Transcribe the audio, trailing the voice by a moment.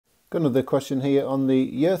Got another question here on the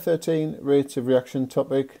Year 13 rates of reaction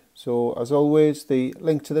topic. So as always, the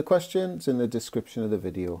link to the question is in the description of the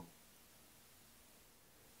video.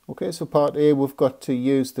 Okay, so part A, we've got to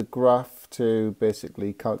use the graph to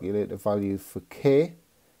basically calculate a value for K.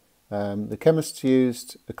 The chemists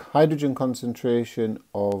used a hydrogen concentration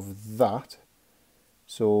of that.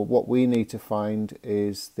 So what we need to find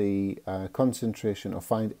is the concentration, or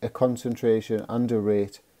find a concentration and a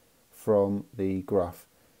rate from the graph.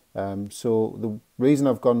 So the reason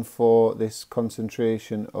I've gone for this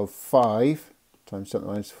concentration of 5 times 10 to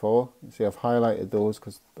the minus 4, you see I've highlighted those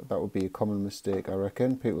because that would be a common mistake, I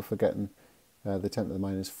reckon, people forgetting the 10 to the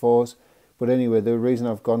minus 4s. But anyway, the reason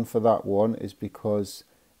I've gone for that one is because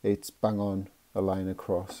it's bang on a line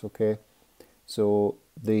across, okay? So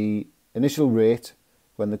the initial rate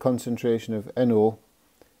when the concentration of NO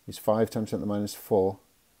is 5 times 10 to the minus 4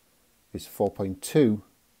 is 4.2 times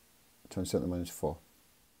 10 to the minus 4.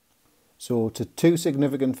 So to two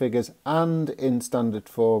significant figures and in standard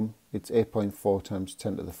form, it's 8.4 times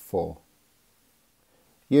 10 to the 4.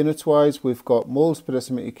 Units wise, we've got moles per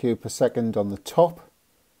decimeter cube per second on the top,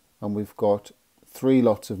 and we've got 3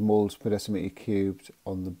 lots of moles per decimeter cubed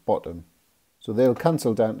on the bottom. So they'll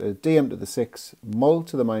cancel down to dm to the 6, mole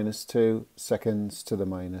to the minus 2, seconds to the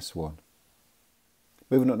minus 1.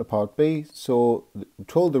 Moving on to part B, so we're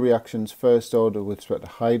told the reaction's first order with respect to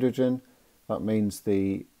hydrogen. That means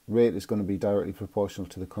the rate is going to be directly proportional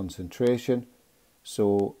to the concentration.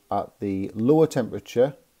 So at the lower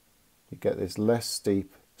temperature, you get this less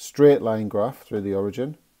steep straight line graph through the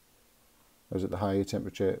origin, whereas at the higher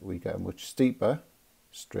temperature we get a much steeper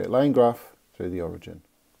straight line graph through the origin.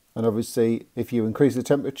 And obviously if you increase the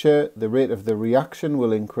temperature, the rate of the reaction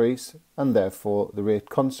will increase, and therefore the rate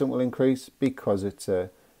constant will increase because it's a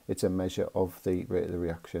measure of the rate of the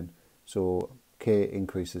reaction. So K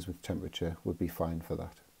increases with temperature would be fine for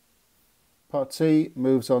that. Part C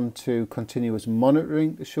moves on to continuous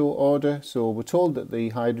monitoring to show order. So we're told that the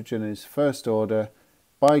hydrogen is first order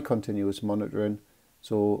by continuous monitoring.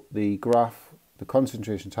 So the graph, the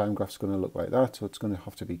concentration time graph, is going to look like that. So it's going to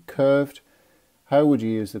have to be curved. How would you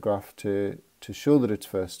use the graph to show that it's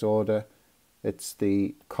first order? It's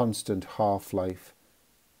the constant half-life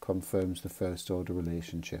confirms the first order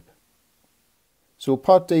relationship. So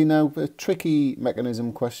part D now, a tricky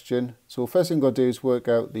mechanism question. So first thing I've got to do is work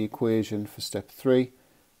out the equation for step 3.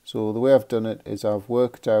 So the way I've done it is I've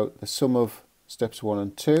worked out the sum of steps 1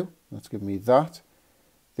 and 2. That's given me that.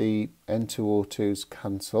 The N2O2's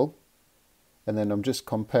cancel. And then I'm just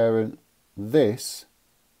comparing this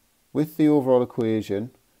with the overall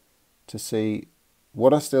equation to see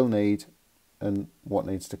what I still need and what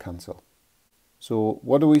needs to cancel. So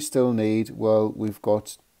what do we still need? Well, we've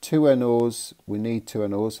got 2 NOs, we need 2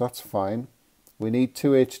 NOs, that's fine. We need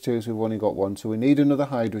 2 H2s, we've only got 1, so we need another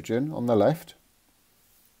hydrogen on the left.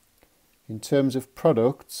 In terms of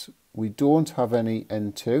products, we don't have any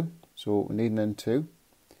N2, so we need an N2.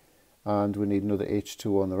 And we need another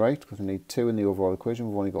H2 on the right, because we need 2 in the overall equation,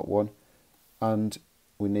 we've only got 1. And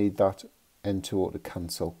we need that N2O to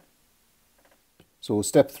cancel. So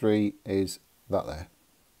step 3 is that there.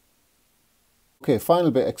 Okay, final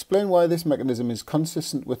bit, explain why this mechanism is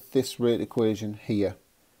consistent with this rate equation here.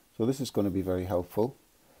 So this is going to be very helpful.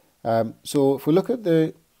 So if we look at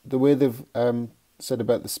the way they've said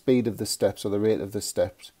about the speed of the steps, or the rate of the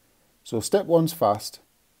steps. So step 1's fast,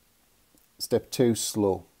 step 2's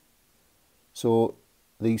slow. So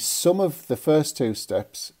the sum of the first 2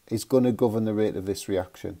 steps is going to govern the rate of this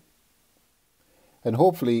reaction. And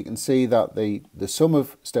hopefully you can see that the sum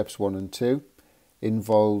of steps 1 and 2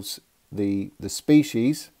 involves the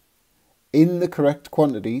species in the correct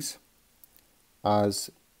quantities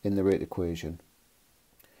as in the rate equation.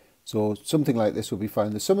 So something like this will be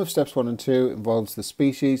fine. The sum of steps 1 and 2 involves the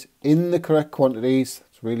species in the correct quantities,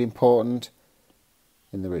 it's really important,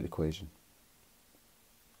 in the rate equation.